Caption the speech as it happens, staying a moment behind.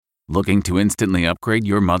Looking to instantly upgrade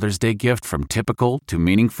your Mother's Day gift from typical to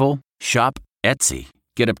meaningful? Shop Etsy.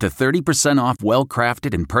 Get up to 30% off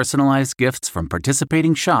well-crafted and personalized gifts from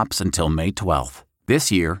participating shops until May 12th. This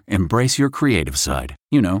year, embrace your creative side.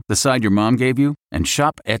 You know, the side your mom gave you. And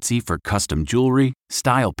shop Etsy for custom jewelry,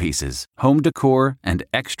 style pieces, home decor, and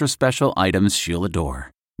extra special items she'll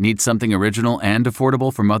adore. Need something original and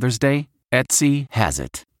affordable for Mother's Day? Etsy has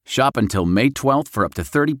it. Shop until May 12th for up to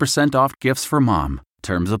 30% off gifts for mom.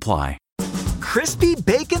 Terms apply. Crispy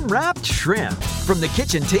bacon-wrapped shrimp. From the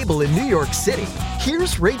kitchen table in New York City,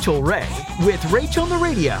 here's Rachel Ray with Rachel on the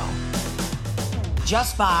Radio.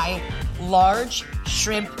 Just buy large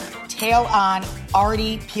shrimp, tail on,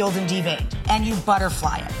 already peeled and deveined, and you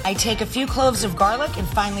butterfly it. I take a few cloves of garlic and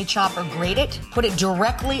finely chop or grate it, put it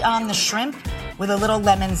directly on the shrimp with a little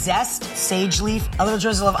lemon zest, sage leaf, a little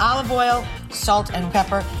drizzle of olive oil, salt and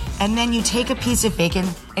pepper, and then you take a piece of bacon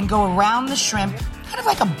and go around the shrimp, kind of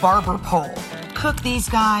like a barber pole. Cook these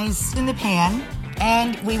guys in the pan,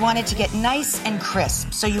 and we want it to get nice and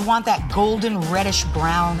crisp, so you want that golden reddish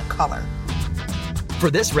brown color. For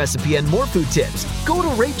this recipe and more food tips, go to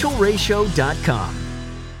RachelRayShow.com.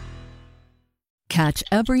 Catch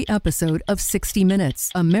every episode of 60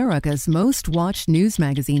 Minutes, America's most watched news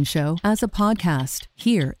magazine show, as a podcast.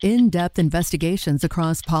 Hear in-depth investigations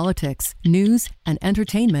across politics, news, and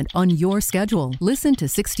entertainment on your schedule. Listen to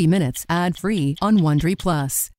 60 Minutes ad-free on Wondery Plus.